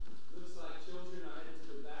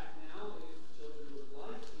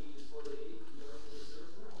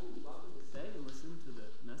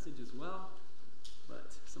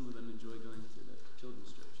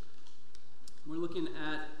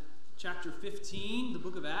15, the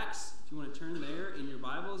book of Acts, if you want to turn there in your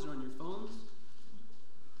Bibles or on your phones.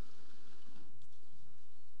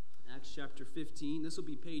 Acts chapter 15. This will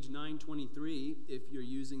be page 923 if you're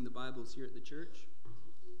using the Bibles here at the church.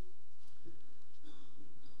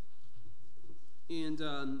 And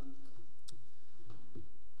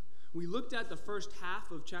we looked at the first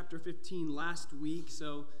half of chapter 15 last week,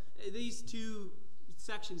 so these two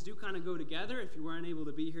sections do kind of go together. If you weren't able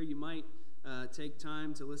to be here, you might take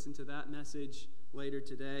time to listen to that message later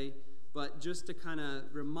today. But just to kind of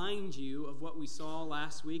remind you of what we saw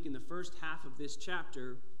last week in the first half of this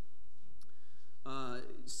chapter,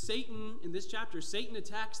 Satan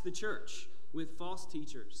attacks the church with false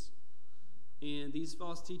teachers. And these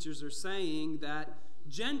false teachers are saying that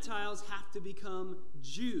Gentiles have to become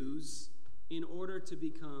Jews in order to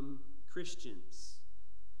become Christians.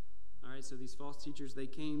 All right, so these false teachers, they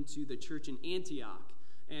came to the church in Antioch.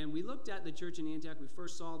 And we looked at the church in Antioch. We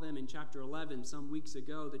first saw them in chapter 11 some weeks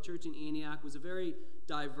ago. The church in Antioch was a very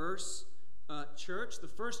diverse church, the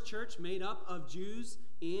first church made up of Jews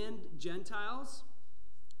and Gentiles.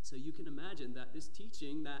 So you can imagine that this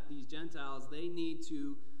teaching that these Gentiles, they need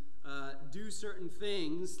to do certain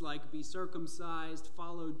things like be circumcised,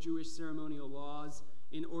 follow Jewish ceremonial laws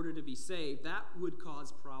in order to be saved, that would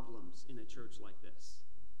cause problems in a church like this.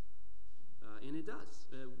 And it does.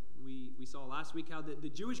 We saw last week how the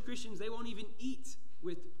Jewish Christians, they won't even eat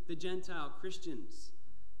with the Gentile Christians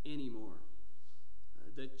anymore.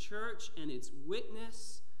 The church and its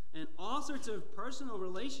witness and all sorts of personal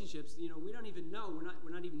relationships, we don't even know.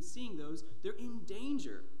 We're not even seeing those. They're in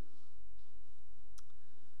danger.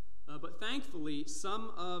 But thankfully,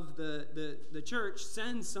 some of the church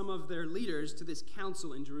sends some of their leaders to this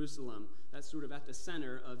council in Jerusalem. That's sort of at the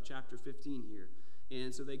center of chapter 15 here.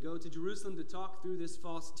 And so they go to Jerusalem to talk through this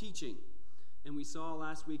false teaching. And we saw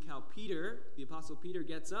last week how Peter, the Apostle Peter,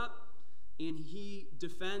 gets up and he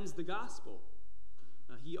defends the gospel.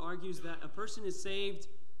 He argues that a person is saved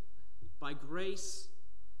by grace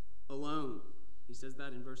alone. He says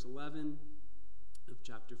that in verse 11 of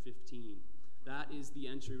chapter 15. That is the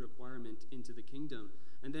entry requirement into the kingdom.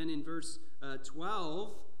 And then in verse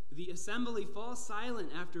 12, the assembly falls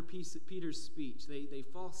silent after Peter's speech. They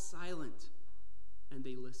fall silent and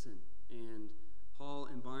they listen. And Paul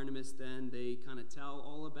and Barnabas then, they kind of tell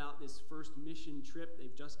all about this first mission trip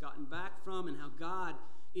they've just gotten back from and how God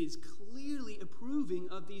is clearly approving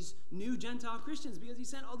of these new Gentile Christians because he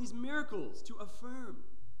sent all these miracles to affirm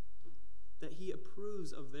that he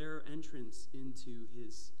approves of their entrance into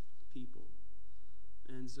his people.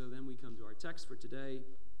 And so then we come to our text for today,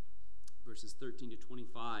 verses 13 to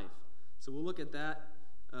 25. So we'll look at that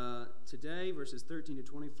today, verses 13 to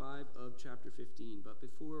 25 of chapter 15. But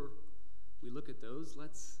before we look at those,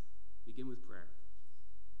 let's begin with prayer.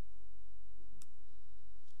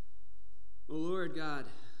 Oh Lord God,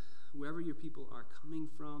 wherever your people are coming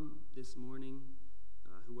from this morning,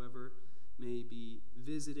 whoever may be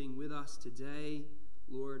visiting with us today,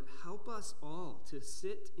 Lord, help us all to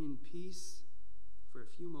sit in peace for a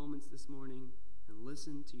few moments this morning and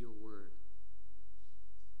listen to your word.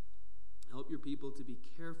 Help your people to be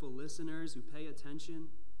careful listeners who pay attention.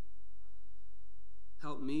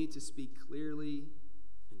 Help me to speak clearly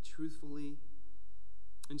and truthfully.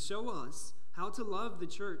 And show us how to love the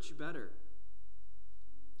church better.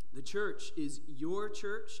 The church is your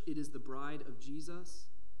church. It is the bride of Jesus.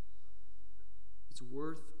 It's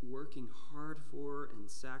worth working hard for and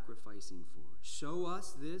sacrificing for. Show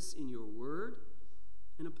us this in your word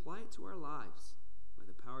and apply it to our lives by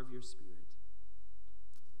the power of your Spirit.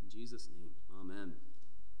 In Jesus' name, amen.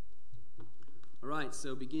 All right,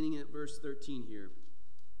 so beginning at verse 13 here.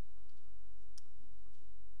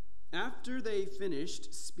 After they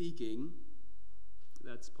finished speaking,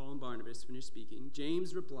 that's Paul and Barnabas finished speaking,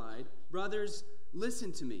 James replied, "Brothers,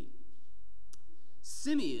 listen to me.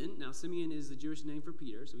 Simeon," now Simeon is the Jewish name for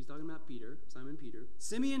Peter, so he's talking about Peter, Simon Peter.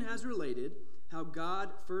 "Simeon has related how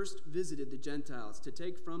God first visited the Gentiles to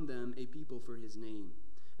take from them a people for his name.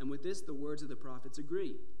 And with this, the words of the prophets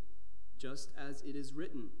agree, just as it is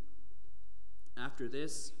written, 'After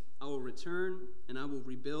this, I will return, and I will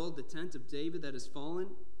rebuild the tent of David that has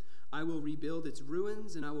fallen. I will rebuild its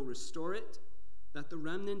ruins, and I will restore it, that the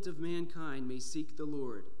remnant of mankind may seek the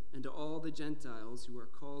Lord, and to all the Gentiles who are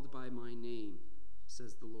called by my name,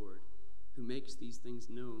 says the Lord, who makes these things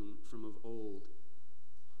known from of old.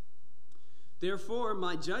 Therefore,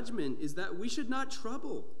 my judgment is that we should not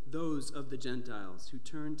trouble those of the Gentiles who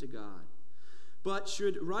turn to God, but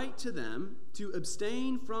should write to them to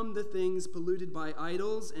abstain from the things polluted by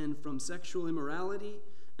idols and from sexual immorality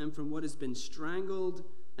and from what has been strangled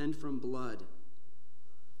and from blood.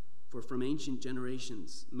 For from ancient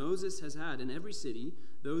generations Moses has had in every city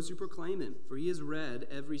those who proclaim him, for he is read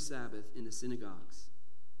every Sabbath in the synagogues.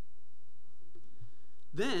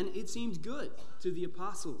 Then it seemed good to the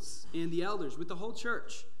apostles and the elders with the whole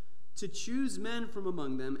church to choose men from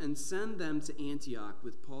among them and send them to Antioch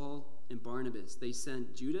with Paul and Barnabas. They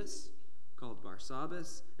sent Judas, called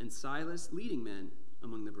Barsabbas, and Silas, leading men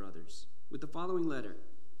among the brothers, with the following letter.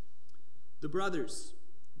 The brothers,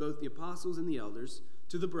 both the apostles and the elders,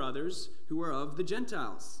 to the brothers who are of the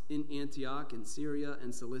Gentiles in Antioch and Syria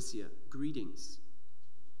and Cilicia, greetings.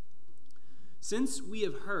 Since we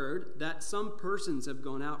have heard that some persons have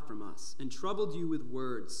gone out from us and troubled you with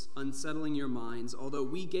words, unsettling your minds, although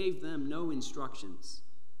we gave them no instructions,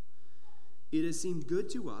 it has seemed good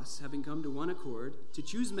to us, having come to one accord, to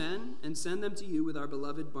choose men and send them to you with our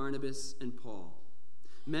beloved Barnabas and Paul,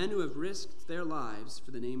 men who have risked their lives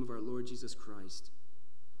for the name of our Lord Jesus Christ.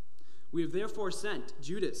 We have therefore sent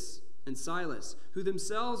Judas and Silas, who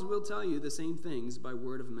themselves will tell you the same things by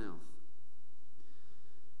word of mouth.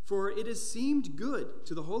 For it has seemed good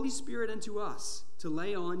to the Holy Spirit and to us to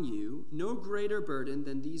lay on you no greater burden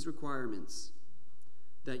than these requirements,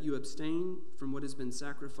 that you abstain from what has been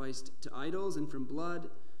sacrificed to idols, and from blood,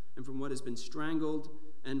 and from what has been strangled,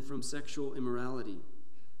 and from sexual immorality.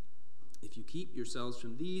 If you keep yourselves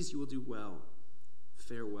from these, you will do well.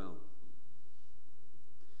 Farewell.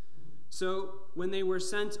 So when they were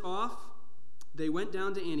sent off, they went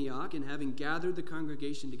down to Antioch, and having gathered the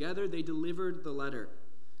congregation together, they delivered the letter.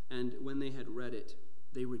 And when they had read it,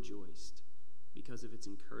 they rejoiced because of its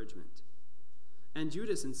encouragement. And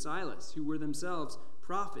Judas and Silas, who were themselves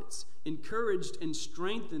prophets, encouraged and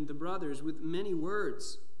strengthened the brothers with many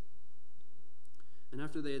words. And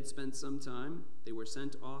after they had spent some time, they were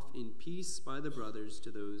sent off in peace by the brothers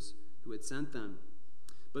to those who had sent them.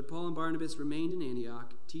 But Paul and Barnabas remained in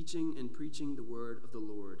Antioch, teaching and preaching the word of the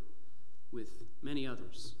Lord, with many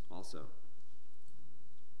others also.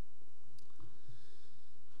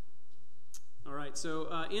 All right,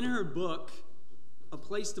 so in her book, A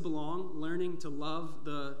Place to Belong, Learning to Love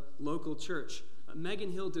the Local Church,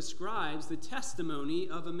 Megan Hill describes the testimony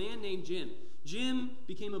of a man named Jim. Jim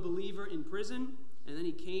became a believer in prison, and then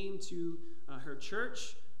he came to her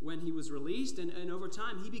church when he was released, and over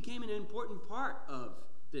time he became an important part of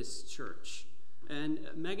this church. And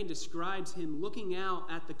Megan describes him looking out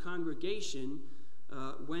at the congregation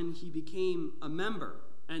when he became a member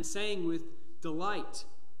and saying with delight,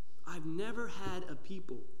 "I've never had a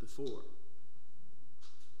people before."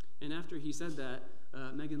 And after he said that,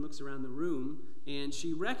 Megan looks around the room and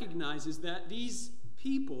she recognizes that these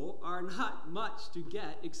people are not much to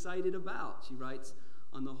get excited about. She writes,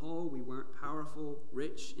 "On the whole, we weren't powerful,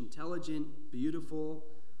 rich, intelligent, beautiful,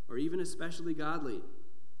 or even especially godly.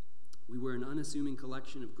 We were an unassuming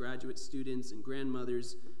collection of graduate students and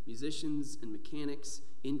grandmothers, musicians and mechanics,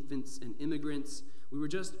 infants and immigrants. We were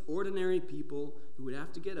just ordinary people who would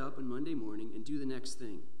have to get up on Monday morning and do the next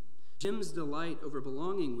thing. Jim's delight over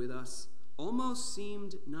belonging with us almost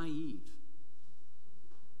seemed naive.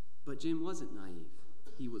 But Jim wasn't naive.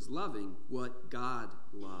 He was loving what God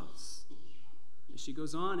loves." She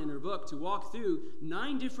goes on in her book to walk through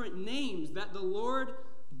 9 different names that the Lord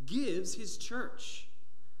gives his church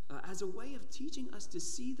as a way of teaching us to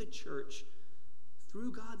see the church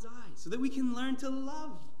through God's eyes so that we can learn to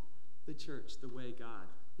love the church the way God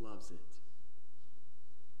loves it.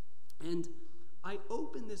 And I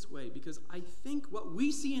open this way because I think what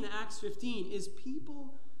we see in Acts 15 is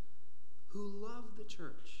people who love the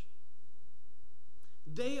church.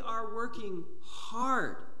 They are working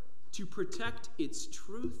hard to protect its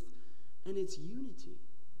truth and its unity.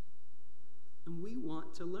 And we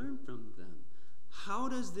want to learn from them. How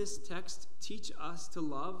does this text teach us to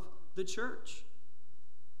love the church?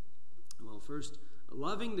 Well, first,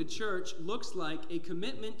 loving the church looks like a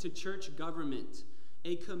commitment to church government.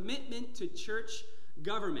 A commitment to church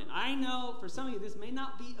government. I know for some of you this may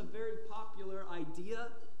not be a very popular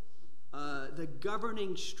idea. The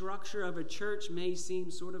governing structure of a church may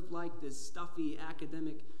seem sort of like this stuffy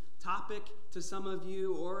academic topic to some of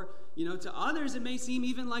you, or to others it may seem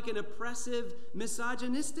even like an oppressive,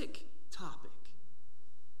 misogynistic topic.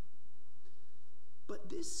 But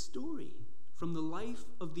this story from the life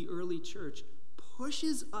of the early church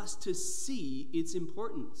pushes us to see its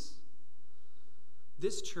importance.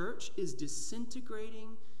 This church is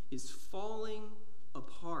disintegrating, is falling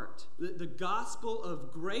apart. The gospel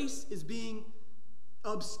of grace is being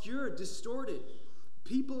obscured, distorted.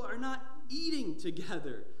 People are not eating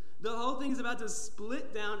together. The whole thing is about to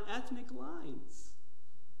split down ethnic lines.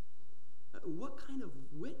 What kind of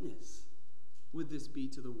witness would this be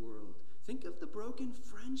to the world? Think of the broken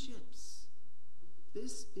friendships.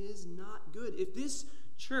 This is not good. If this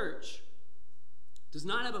church does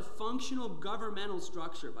not have a functional governmental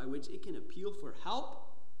structure by which it can appeal for help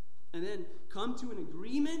and then come to an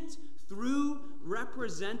agreement through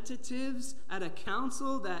representatives at a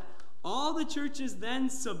council that all the churches then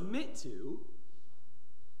submit to,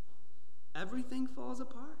 everything falls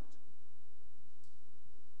apart.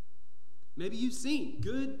 Maybe you've seen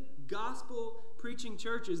good gospel preaching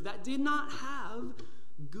churches that did not have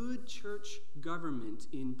good church government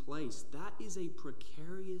in place. That is a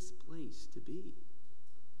precarious place to be.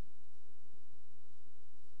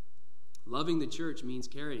 Loving the church means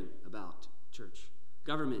caring about church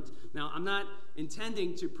government. Now, I'm not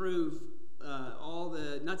intending to prove all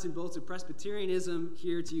the nuts and bolts of Presbyterianism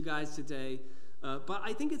here to you guys today, but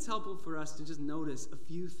I think it's helpful for us to just notice a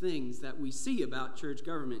few things that we see about church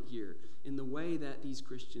government here in the way that these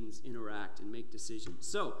Christians interact and make decisions.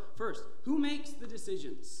 So, first, who makes the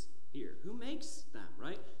decisions here? Who makes them,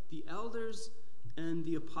 right? The elders and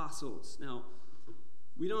the apostles. Now,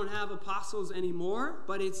 we don't have apostles anymore,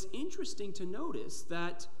 but it's interesting to notice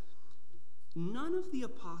that none of the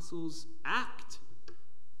apostles act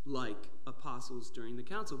like apostles during the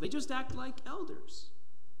council. They just act like elders.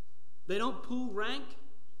 They don't pull rank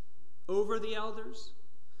over the elders.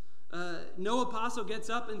 No apostle gets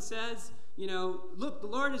up and says, look, the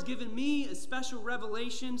Lord has given me a special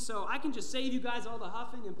revelation, so I can just save you guys all the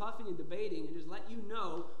huffing and puffing and debating and just let you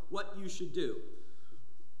know what you should do.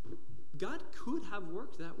 God could have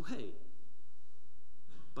worked that way,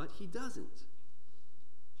 but he doesn't.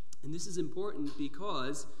 And this is important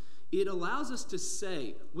because it allows us to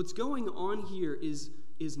say what's going on here is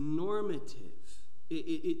normative.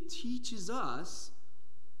 It teaches us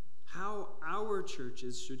how our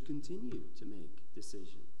churches should continue to make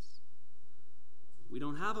decisions. We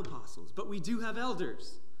don't have apostles, but we do have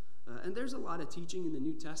elders. And there's a lot of teaching in the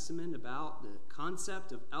New Testament about the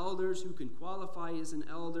concept of elders, who can qualify as an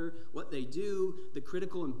elder, what they do, the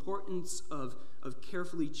critical importance of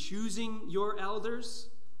carefully choosing your elders.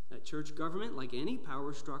 Church government, like any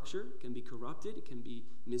power structure, can be corrupted, it can be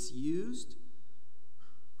misused.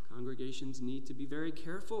 Congregations need to be very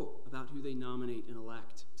careful about who they nominate and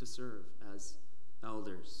elect to serve as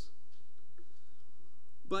elders.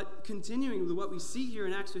 But continuing with what we see here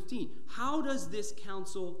in Acts 15, how does this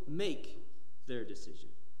council make their decision?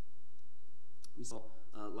 We saw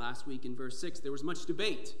last week in verse 6, there was much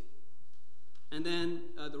debate. And then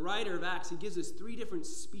the writer of Acts, he gives us 3 different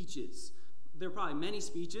speeches. There are probably many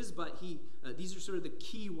speeches, but these are sort of the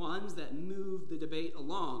key ones that move the debate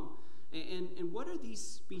along. And what are these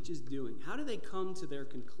speeches doing? How do they come to their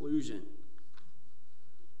conclusion?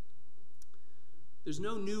 There's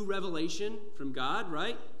no new revelation from God,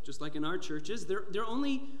 right? Just like in our churches. They're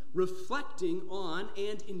only reflecting on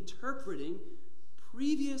and interpreting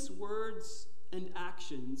previous words and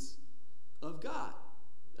actions of God.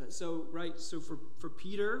 So for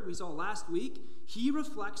Peter, we saw last week, he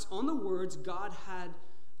reflects on the words God had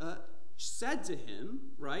said to him,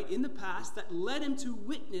 right, in the past that led him to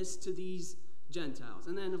witness to these Gentiles.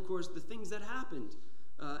 And then, of course, the things that happened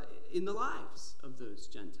in the lives of those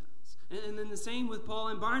Gentiles. And then the same with Paul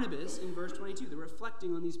and Barnabas in verse 22. They're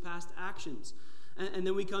reflecting on these past actions. And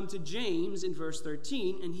then we come to James in verse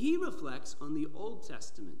 13, and he reflects on the Old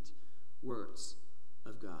Testament words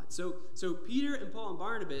of God. So Peter and Paul and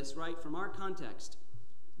Barnabas, right, from our context,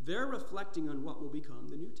 they're reflecting on what will become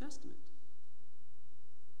the New Testament.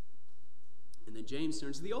 And then James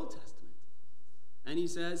turns to the Old Testament. And he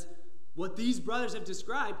says, what these brothers have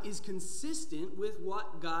described is consistent with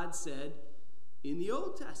what God said in the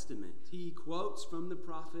Old Testament. He quotes from the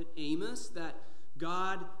prophet Amos that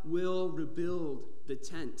God will rebuild the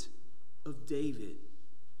tent of David.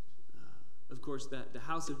 Of course, that the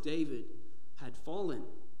house of David had fallen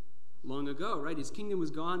long ago, right? His kingdom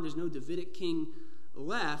was gone. There's no Davidic king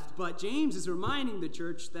left. But James is reminding the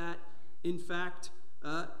church that, in fact,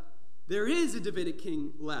 there is a Davidic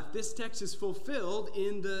king left. This text is fulfilled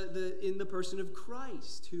in the person of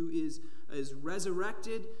Christ, who is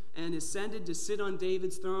resurrected and ascended to sit on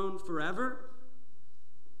David's throne forever.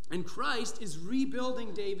 And Christ is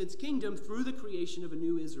rebuilding David's kingdom through the creation of a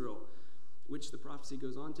new Israel, which the prophecy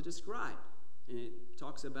goes on to describe. And it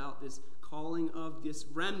talks about this calling of this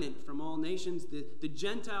remnant from all nations, the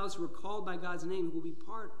Gentiles who are called by God's name, who will be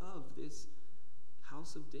part of this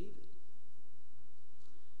house of David.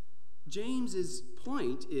 James's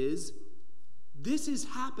point is, this is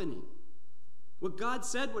happening. What God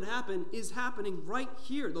said would happen is happening right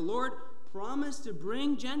here. The Lord promised to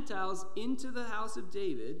bring Gentiles into the house of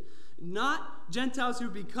David, not Gentiles who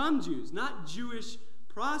become Jews, not Jewish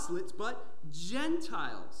proselytes, but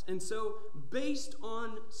Gentiles. And so, based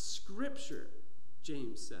on Scripture,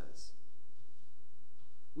 James says,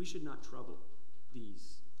 we should not trouble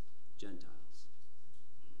these Gentiles.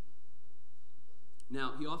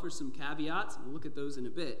 Now, he offers some caveats, and we'll look at those in a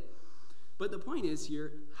bit. But the point is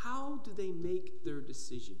here, how do they make their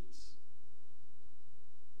decisions?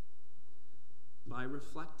 By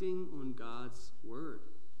reflecting on God's word.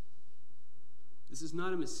 This is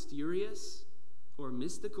not a mysterious or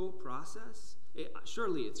mystical process.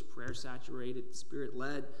 Surely it's prayer-saturated,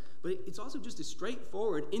 Spirit-led, but it's also just a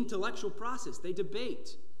straightforward intellectual process. They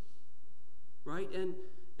debate, right?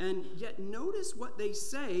 And yet notice what they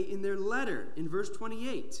say in their letter in verse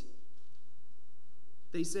 28.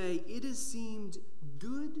 They say, it has seemed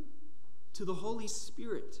good to the Holy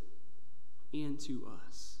Spirit and to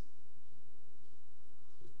us.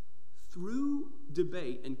 Through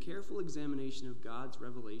debate and careful examination of God's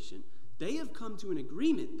revelation, they have come to an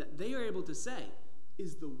agreement that they are able to say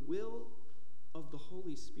is the will of the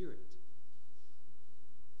Holy Spirit.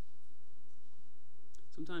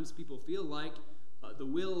 Sometimes people feel like the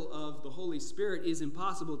will of the Holy Spirit is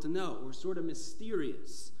impossible to know or sort of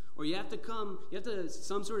mysterious. Or you have to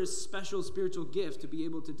some sort of special spiritual gift to be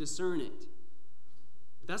able to discern it.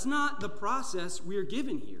 That's not the process we're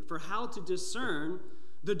given here for how to discern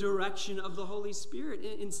the direction of the Holy Spirit.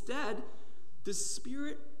 Instead, the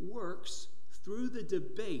Spirit works through the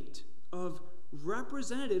debate of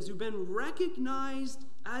representatives who've been recognized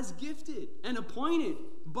as gifted and appointed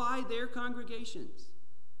by their congregations.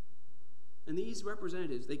 And these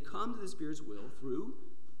representatives, they come to the Spirit's will through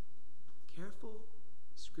careful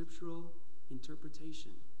scriptural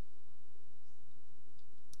interpretation.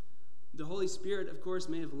 The Holy Spirit, of course,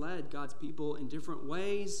 may have led God's people in different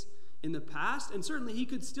ways in the past, and certainly he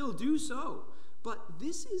could still do so. But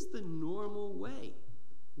this is the normal way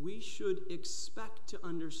we should expect to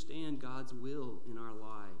understand God's will in our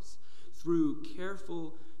lives, through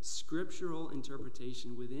careful scriptural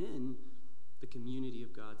interpretation within the community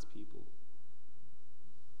of God's people.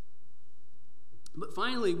 But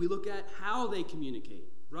finally, we look at how they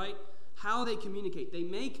communicate, right? How they communicate. They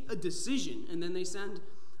make a decision, and then they send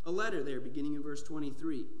a letter there, beginning in verse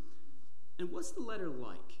 23. And what's the letter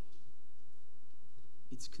like?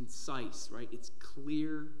 It's concise, right? It's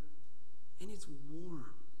clear, and it's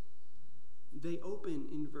warm. They open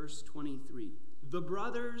in verse 23. The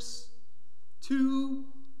brothers to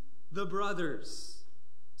the brothers.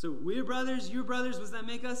 So we're brothers, you're brothers. What does that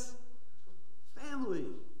make us? Family.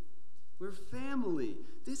 We're family.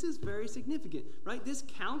 This is very significant, right? This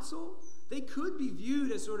council, they could be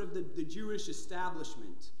viewed as sort of the Jewish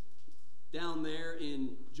establishment down there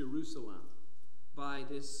in Jerusalem by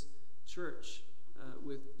this church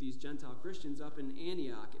with these Gentile Christians up in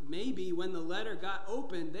Antioch. Maybe when the letter got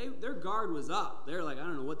opened, their guard was up. They're like, I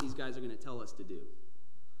don't know what these guys are going to tell us to do.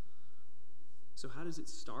 So how does it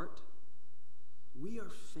start? We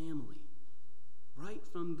are family, right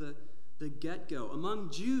from the get-go.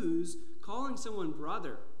 Among Jews, calling someone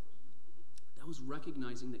brother, that was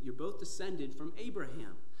recognizing that you're both descended from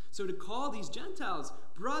Abraham. So to call these Gentiles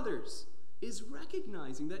brothers is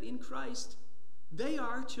recognizing that in Christ, they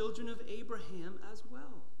are children of Abraham as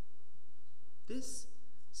well. This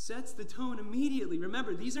sets the tone immediately.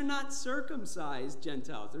 Remember, these are not circumcised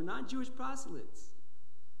Gentiles. They're not Jewish proselytes.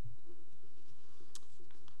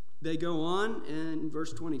 They go on, and in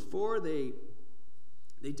verse 24, they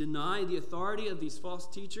deny the authority of these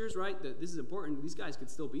false teachers, right? This is important. These guys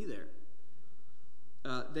could still be there.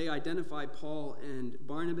 They identify Paul and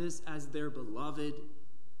Barnabas as their beloved,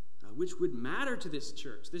 which would matter to this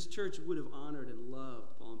church. This church would have honored and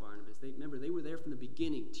loved Paul and Barnabas. Remember, they were there from the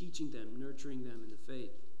beginning, teaching them, nurturing them in the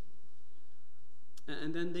faith.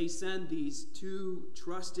 And then they send these two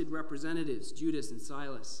trusted representatives, Judas and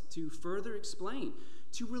Silas, to further explain,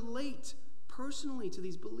 to relate personally to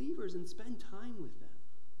these believers and spend time with them.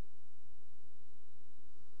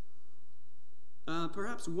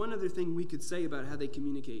 Perhaps one other thing we could say about how they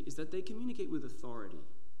communicate is that they communicate with authority.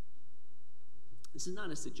 This is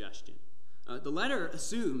not a suggestion. The letter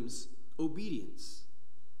assumes obedience.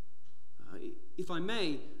 If I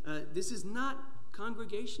may, this is not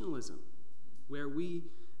congregationalism,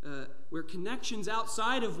 where connections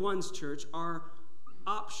outside of one's church are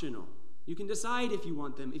optional. You can decide if you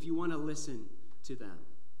want them, if you want to listen to them.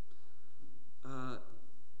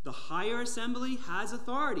 The higher assembly has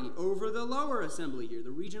authority over the lower assembly here, the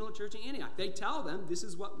regional church in Antioch. They tell them, this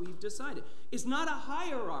is what we've decided. It's not a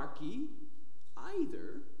hierarchy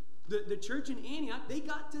either. The church in Antioch, they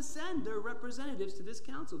got to send their representatives to this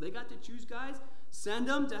council. They got to choose guys, send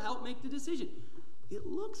them to help make the decision. It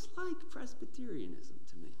looks like Presbyterianism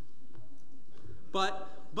to me. But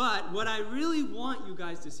what I really want you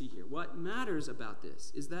guys to see here, what matters about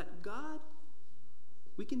this, is that God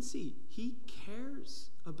we can see he cares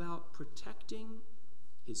about protecting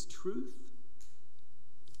his truth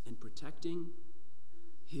and protecting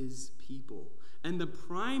his people. And the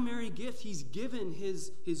primary gift he's given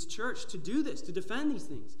his church to do this, to defend these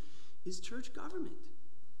things, is church government.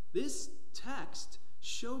 This text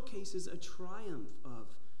showcases a triumph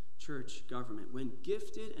of church government when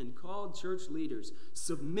gifted and called church leaders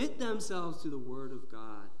submit themselves to the Word of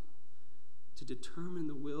God to determine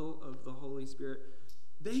the will of the Holy Spirit.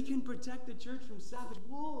 They can protect the church from savage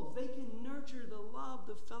wolves. They can nurture the love,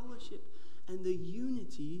 the fellowship, and the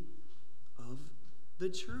unity of the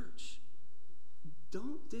church.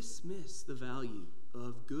 Don't dismiss the value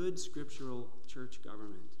of good scriptural church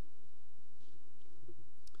government.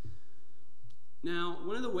 Now,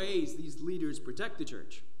 one of the ways these leaders protect the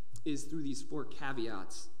church is through these 4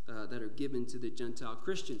 caveats that are given to the Gentile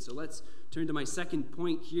Christians. So let's turn to my second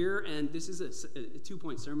point here, and this is a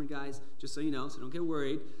 2-point sermon, guys, just so you know, so don't get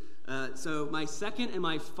worried. So my second and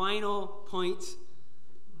my final point,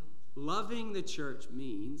 loving the church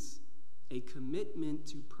means a commitment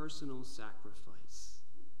to personal sacrifice.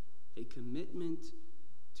 A commitment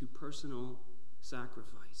to personal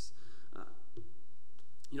sacrifice.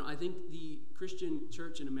 I think the Christian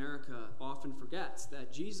church in America often forgets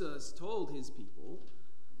that Jesus told his people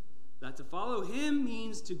that to follow him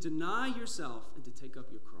means to deny yourself and to take up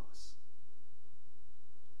your cross.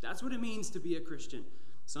 That's what it means to be a Christian.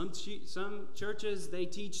 Some churches, they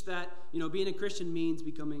teach that, being a Christian means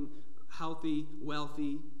becoming healthy,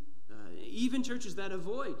 wealthy. Even churches that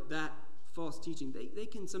avoid that false teaching, they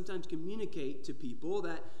can sometimes communicate to people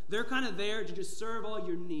that they're kind of there to just serve all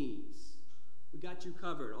your needs. We got you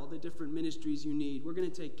covered, all the different ministries you need. We're going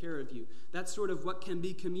to take care of you. That's sort of what can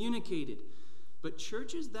be communicated. But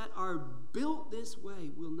churches that are built this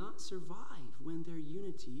way will not survive when their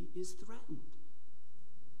unity is threatened.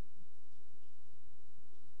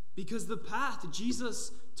 Because the path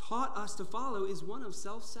Jesus taught us to follow is one of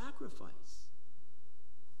self-sacrifice.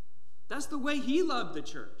 That's the way he loved the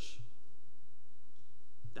church.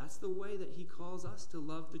 That's the way that he calls us to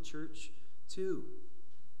love the church too.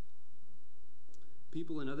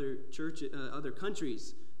 People in other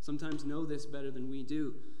countries sometimes know this better than we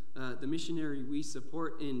do. The missionary we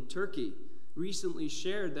support in Turkey recently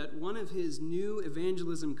shared that one of his new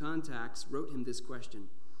evangelism contacts wrote him this question: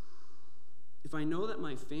 "If I know that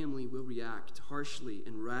my family will react harshly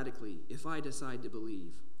and radically if I decide to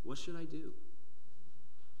believe, what should I do?"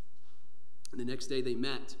 And the next day they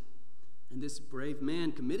met, and this brave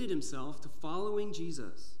man committed himself to following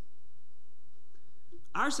Jesus.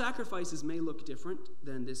 Our sacrifices may look different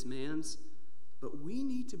than this man's, but we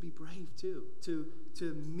need to be brave too, to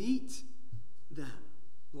meet them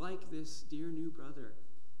like this dear new brother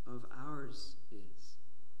of ours is.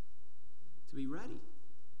 To be ready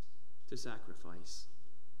to sacrifice.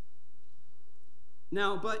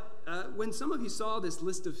 Now, but when some of you saw this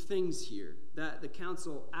list of things here that the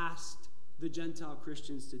council asked the Gentile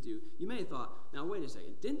Christians to do, you may have thought, now wait a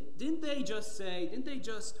second, didn't they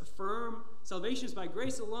just affirm salvation is by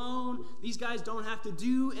grace alone? These guys don't have to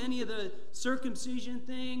do any of the circumcision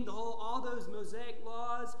thing, all those Mosaic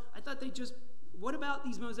laws. I thought what about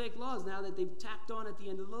these Mosaic laws now that they've tacked on at the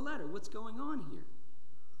end of the letter? What's going on here?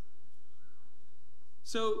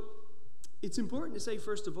 So it's important to say,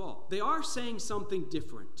 first of all, they are saying something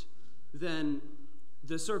different than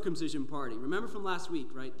the circumcision party. Remember from last week,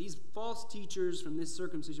 right? These false teachers from this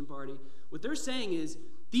circumcision party, what they're saying is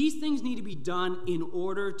these things need to be done in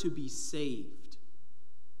order to be saved,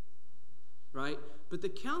 right? But the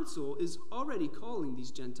council is already calling these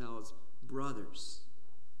Gentiles brothers.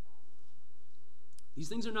 These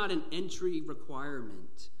things are not an entry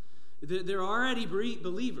requirement. They're already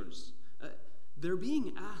believers. They're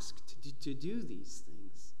being asked to do these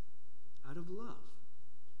things out of love,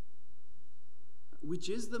 which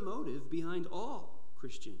is the motive behind all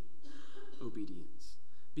Christian obedience.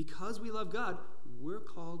 Because we love God, we're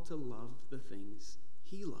called to love the things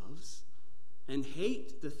he loves and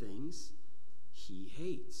hate the things he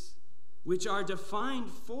hates, which are defined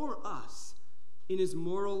for us in his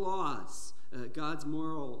moral laws. God's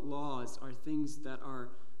moral laws are things that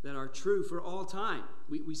are true for all time.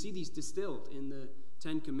 We see these distilled in the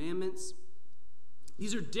Ten Commandments.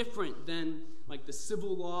 These are different than like the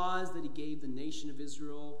civil laws that he gave the nation of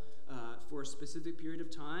Israel for a specific period of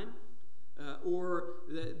time, or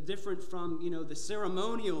different from the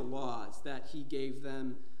ceremonial laws that he gave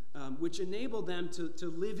them, which enabled them to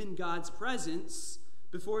live in God's presence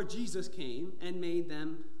before Jesus came and made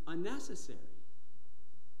them unnecessary.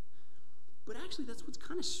 But actually, that's what's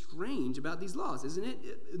kind of strange about these laws, isn't it?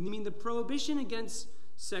 I mean, the prohibition against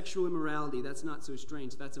Sexual immorality, that's not so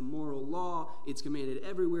strange. That's a moral law. It's commanded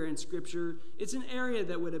everywhere in Scripture. It's an area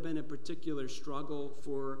that would have been a particular struggle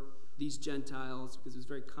for these Gentiles because it was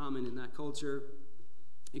very common in that culture.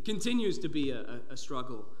 It continues to be a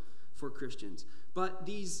struggle for Christians. But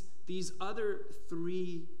these other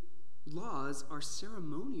three laws are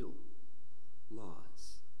ceremonial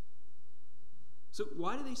laws. So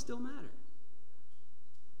why do they still matter?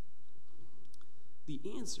 The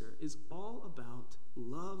answer is all about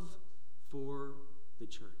love for the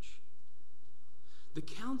church. The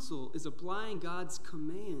council is applying God's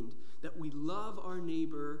command that we love our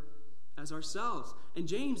neighbor as ourselves. And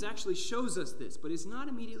James actually shows us this, but it's not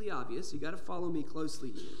immediately obvious. You got to follow me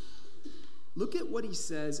closely here. Look at what he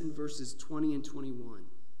says in verses 20 and 21.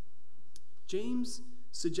 James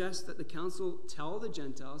suggests that the council tell the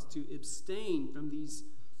Gentiles to abstain from these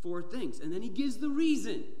four things. And then he gives the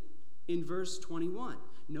reason in verse 21.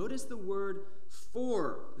 Notice the word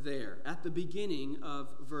 "for" there at the beginning of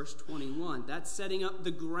verse 21. That's setting up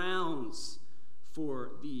the grounds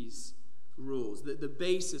for these rules, the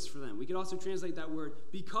basis for them. We could also translate that word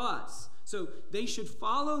 "because." So they should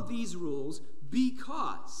follow these rules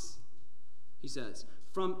because, he says,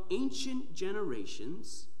 from ancient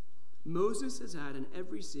generations, Moses has had in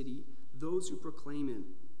every city those who proclaim him,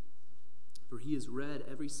 for he is read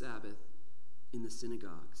every Sabbath in the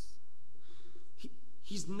synagogues.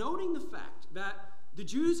 He's noting the fact that the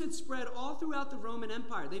Jews had spread all throughout the Roman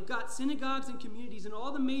Empire. They've got synagogues and communities in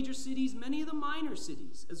all the major cities, many of the minor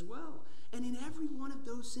cities as well. And in every one of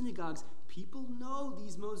those synagogues, people know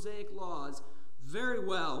these Mosaic laws very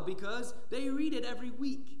well because they read it every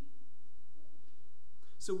week.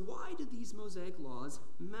 So why do these Mosaic laws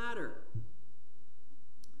matter?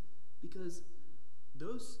 Because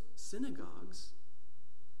those synagogues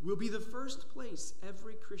will be the first place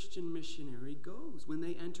every Christian missionary goes when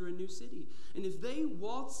they enter a new city. And if they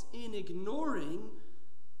waltz in ignoring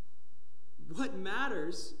what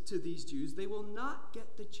matters to these Jews, they will not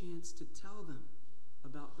get the chance to tell them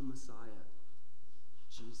about the Messiah,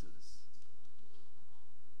 Jesus.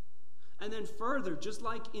 And then further, just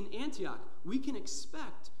like in Antioch, we can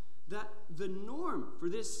expect that the norm for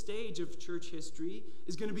this stage of church history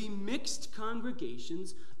is going to be mixed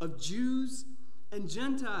congregations of Jews and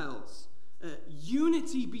Gentiles.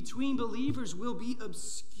 Unity between believers will be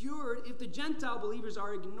obscured if the Gentile believers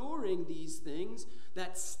are ignoring these things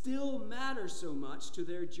that still matter so much to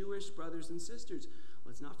their Jewish brothers and sisters.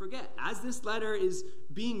 Let's not forget, as this letter is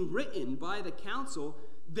being written by the council,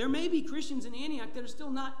 there may be Christians in Antioch that are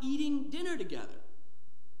still not eating dinner together.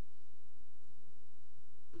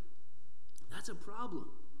 That's a problem.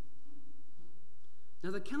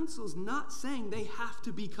 Now, the council is not saying they have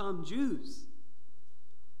to become Jews.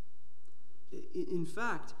 In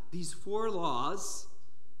fact, these four laws,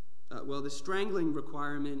 the strangling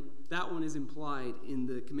requirement, that one is implied in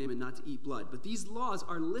the commandment not to eat blood. But these laws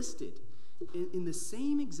are listed in the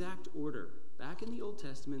same exact order, back in the Old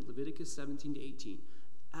Testament, Leviticus 17 to 18,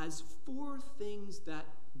 as four things that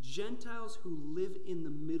Gentiles who live in the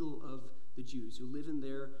middle of the Jews, who live in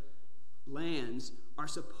their lands, are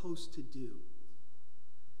supposed to do.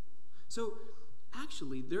 So,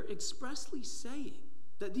 actually, they're expressly saying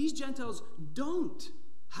that these Gentiles don't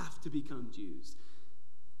have to become Jews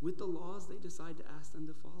with the laws they decide to ask them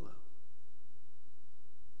to follow.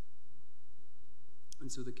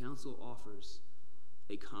 And so the council offers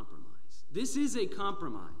a compromise. This is a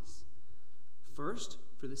compromise. First,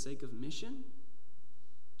 for the sake of mission,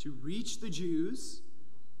 to reach the Jews.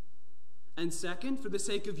 And second, for the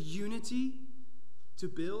sake of unity, to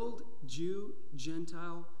build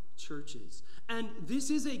Jew-Gentile churches. And this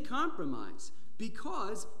is a compromise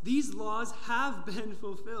because these laws have been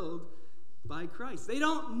fulfilled by Christ. They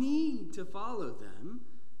don't need to follow them,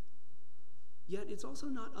 yet it's also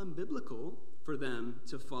not unbiblical for them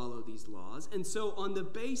to follow these laws. And so on the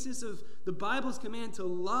basis of the Bible's command to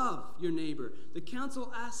love your neighbor, the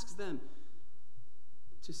council asks them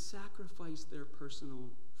to sacrifice their personal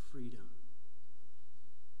freedom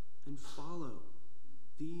and follow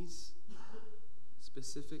these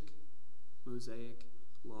specific Mosaic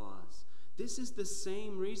laws. This is the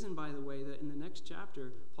same reason, by the way, that in the next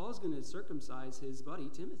chapter, Paul's going to circumcise his buddy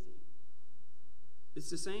Timothy. It's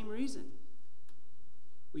the same reason.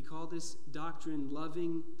 We call this doctrine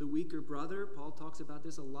loving the weaker brother. Paul talks about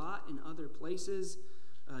this a lot in other places.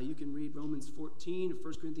 You can read Romans 14 or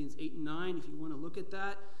 1 Corinthians 8 and 9 if you want to look at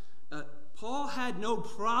that. Paul had no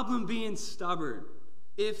problem being stubborn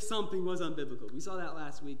if something was unbiblical. We saw that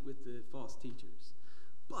last week with the false teachers.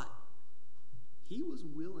 But he was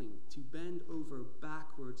willing to bend over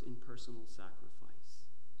backwards in personal sacrifice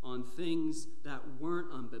on things that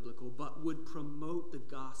weren't unbiblical, but would promote the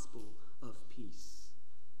gospel of peace.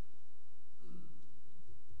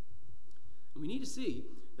 And we need to see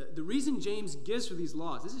that the reason James gives for these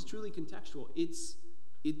laws, this is truly contextual.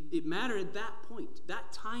 It mattered at that point,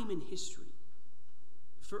 that time in history.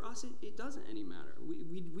 For us, it doesn't any matter.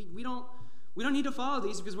 We don't need to follow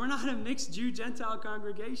these because we're not a mixed Jew-Gentile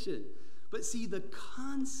congregation. But see, the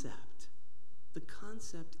concept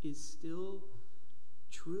is still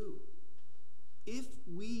true. If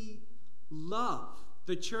we love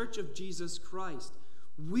the Church of Jesus Christ,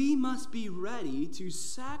 we must be ready to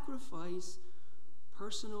sacrifice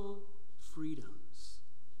personal freedoms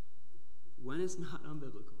when it's not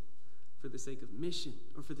unbiblical, for the sake of mission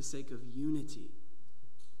or for the sake of unity.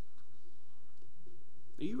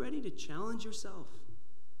 Are you ready to challenge yourself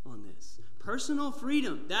on this? Personal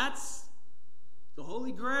freedom, that's the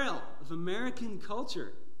holy grail of American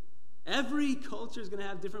culture. Every culture is going to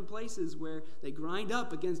have different places where they grind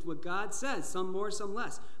up against what God says, some more, some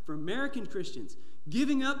less. For American Christians,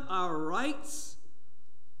 giving up our rights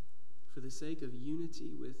for the sake of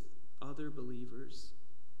unity with other believers,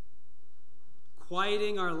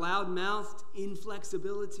 quieting our loud-mouthed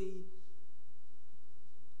inflexibility,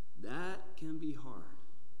 that can be hard.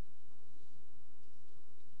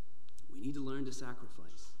 We need to learn to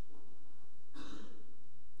sacrifice.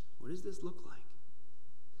 What does this look like?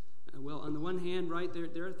 Well, on the one hand, right,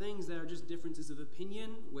 there are things that are just differences of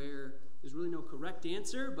opinion where there's really no correct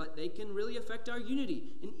answer, but they can really affect our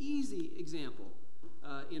unity. An easy example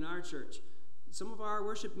in our church. Some of our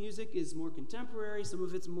worship music is more contemporary, some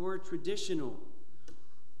of it's more traditional.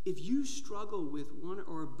 If you struggle with one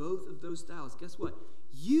or both of those styles, guess what?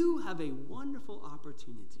 You have a wonderful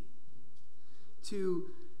opportunity to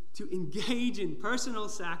engage in personal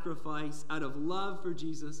sacrifice out of love for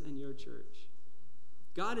Jesus and your church.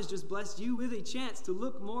 God has just blessed you with a chance to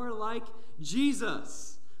look more like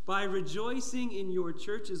Jesus by rejoicing in your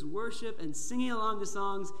church's worship and singing along to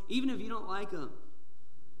songs, even if you don't like them.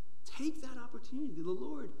 Take that opportunity. The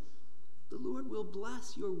Lord will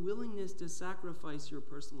bless your willingness to sacrifice your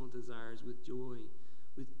personal desires with joy,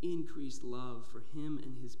 with increased love for Him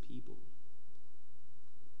and His people.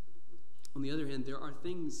 On the other hand, there are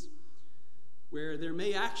things where there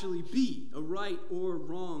may actually be a right or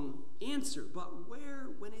wrong answer, but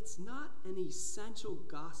when it's not an essential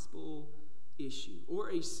gospel issue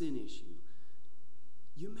or a sin issue,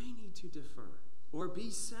 you may need to defer or be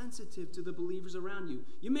sensitive to the believers around you.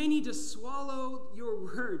 You may need to swallow your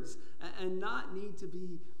words and not need to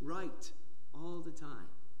be right all the time.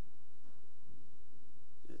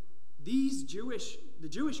 The Jewish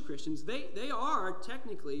Christians,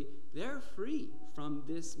 they're free from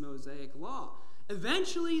this Mosaic law.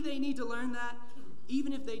 Eventually, they need to learn that,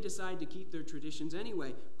 even if they decide to keep their traditions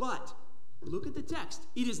anyway. But look at the text.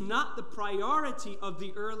 It is not the priority of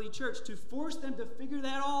the early church to force them to figure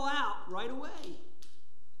that all out right away.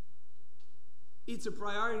 It's a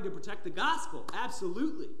priority to protect the gospel,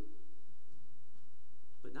 absolutely.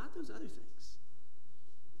 But not those other things.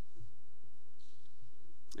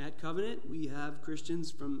 At Covenant, we have Christians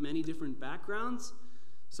from many different backgrounds.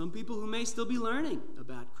 Some people who may still be learning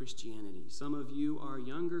about Christianity. Some of you are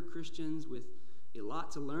younger Christians with a lot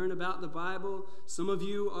to learn about the Bible. Some of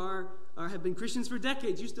you have been Christians for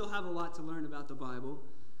decades. You still have a lot to learn about the Bible.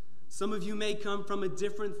 Some of you may come from a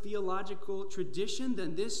different theological tradition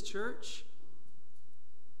than this church.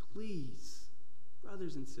 Please,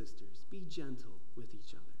 brothers and sisters, be gentle with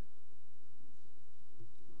each other.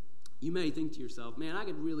 You may think to yourself, man, I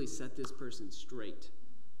could really set this person straight.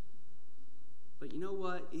 But you know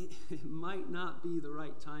what? It might not be the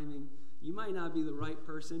right timing. You might not be the right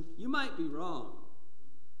person. You might be wrong.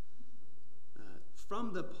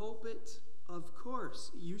 From the pulpit, of course,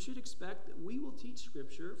 you should expect that we will teach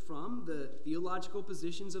Scripture from the theological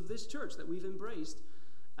positions of this church that we've embraced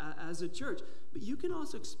as a church. But you can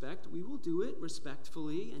also expect we will do it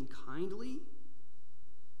respectfully and kindly.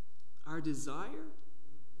 Our desire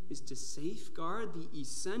is to safeguard the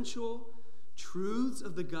essential truths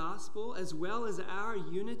of the gospel as well as our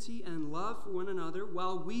unity and love for one another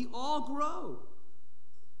while we all grow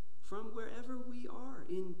from wherever we are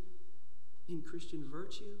in Christian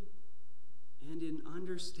virtue and in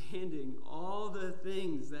understanding all the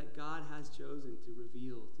things that God has chosen to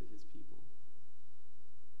reveal to His people.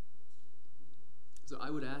 So I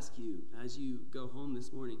would ask you, as you go home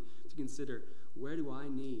this morning, to consider, where do I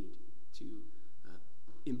need to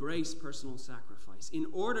embrace personal sacrifice in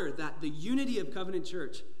order that the unity of Covenant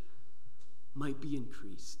Church might be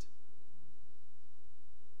increased?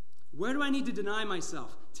 Where do I need to deny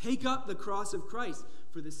myself, take up the cross of Christ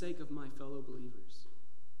for the sake of my fellow believers?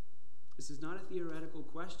 This is not a theoretical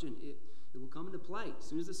question. It will come into play. As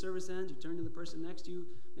soon as the service ends, you turn to the person next to you.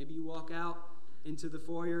 Maybe you walk out into the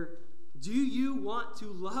foyer. Do you want to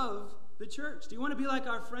love the church? Do you want to be like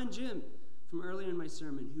our friend Jim from earlier in my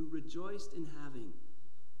sermon, who rejoiced in having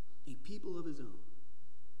a people of his own?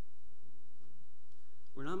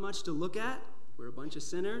 We're not much to look at. We're a bunch of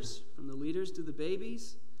sinners, from the leaders to the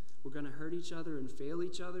babies. We're going to hurt each other and fail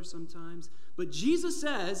each other sometimes. But Jesus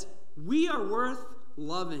says we are worth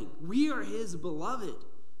loving. We are his beloved.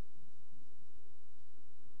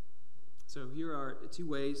 So here are 2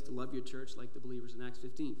 ways to love your church like the believers in Acts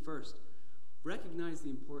 15. First, recognize the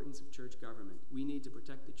importance of church government. We need to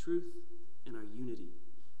protect the truth and our unity.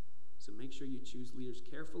 So make sure you choose leaders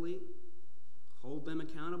carefully, hold them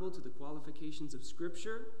accountable to the qualifications of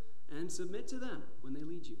Scripture, and submit to them when they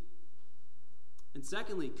lead you. And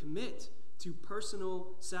secondly, commit to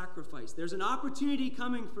personal sacrifice. There's an opportunity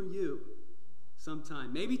coming for you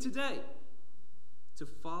sometime, maybe today, to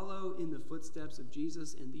follow in the footsteps of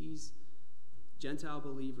Jesus and these Gentile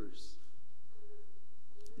believers.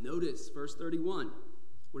 Notice verse 31.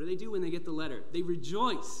 What do they do when they get the letter? They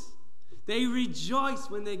rejoice. They rejoice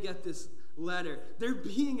when they get this letter. They're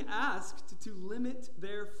being asked to limit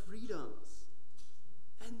their freedoms.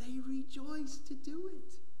 And they rejoice to do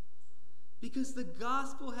it. Because the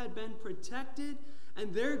gospel had been protected,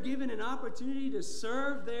 and they're given an opportunity to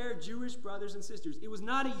serve their Jewish brothers and sisters. It was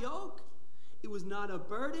not a yoke. It was not a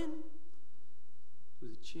burden. It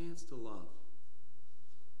was a chance to love.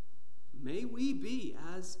 May we be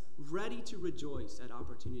as ready to rejoice at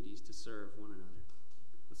opportunities to serve one another.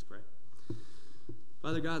 Let's pray.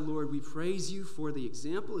 Father God, Lord, we praise you for the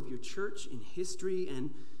example of your church in history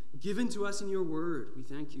and given to us in your word. We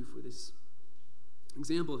thank you for this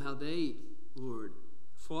example of how they, Lord,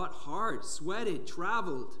 fought hard, sweated,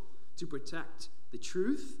 traveled to protect the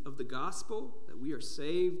truth of the gospel, that we are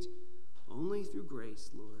saved only through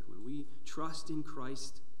grace, Lord, when we trust in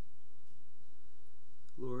Christ,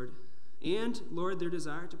 Lord. And, Lord, their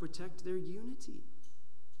desire to protect their unity.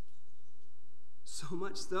 So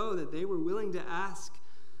much so that they were willing to ask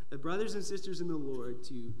the brothers and sisters in the Lord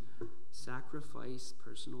to sacrifice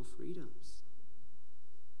personal freedoms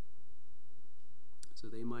so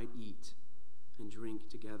they might eat and drink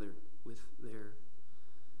together with their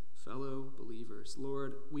fellow believers.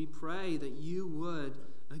 Lord, we pray that you would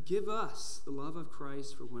give us the love of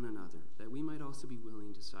Christ for one another, that we might also be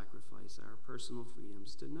willing to sacrifice our personal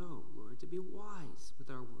freedoms to know, Lord, to be wise with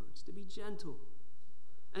our words, to be gentle,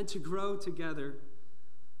 and to grow together,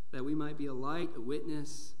 that we might be a light, a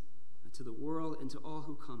witness to the world and to all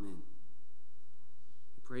who come in.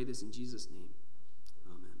 We pray this in Jesus' name.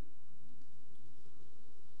 Amen.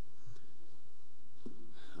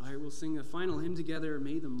 All right, we'll sing a final hymn together,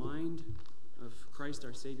 May the Mind of Christ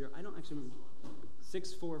our Savior. I don't actually remember.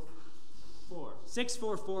 644.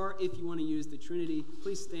 644, if you want to use the Trinity.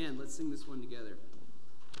 Please stand. Let's sing this one together.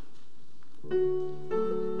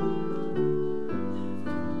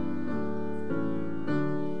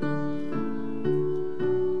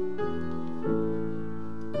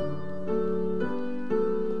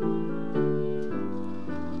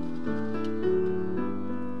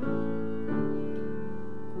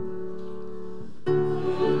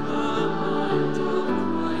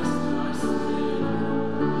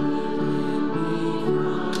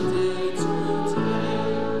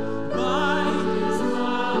 By his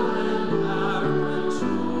love and power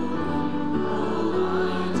control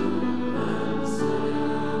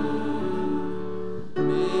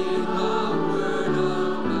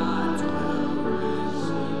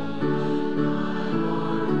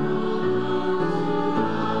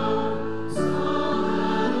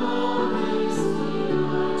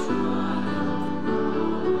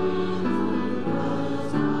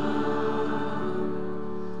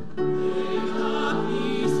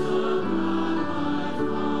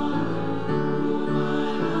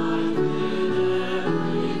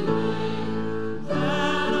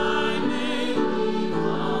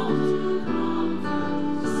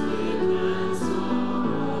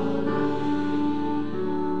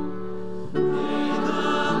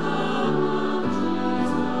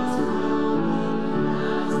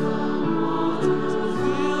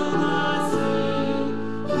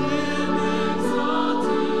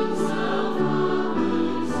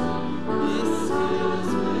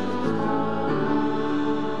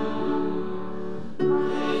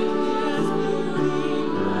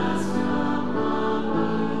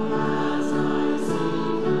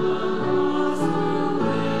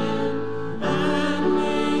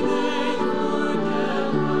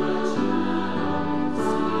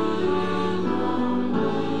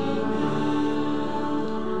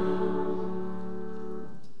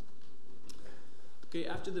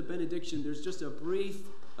after the benediction, there's just a brief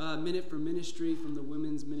minute for ministry from the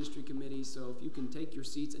Women's Ministry Committee. So if you can take your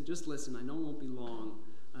seats and just listen, I know it won't be long.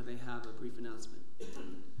 They have a brief announcement.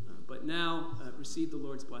 But now, receive the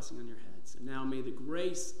Lord's blessing on your heads. And now may the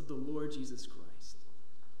grace of the Lord Jesus Christ,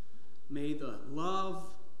 may the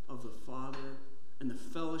love of the Father and the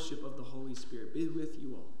fellowship of the Holy Spirit be with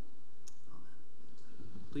you all.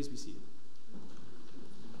 Amen. Please be seated.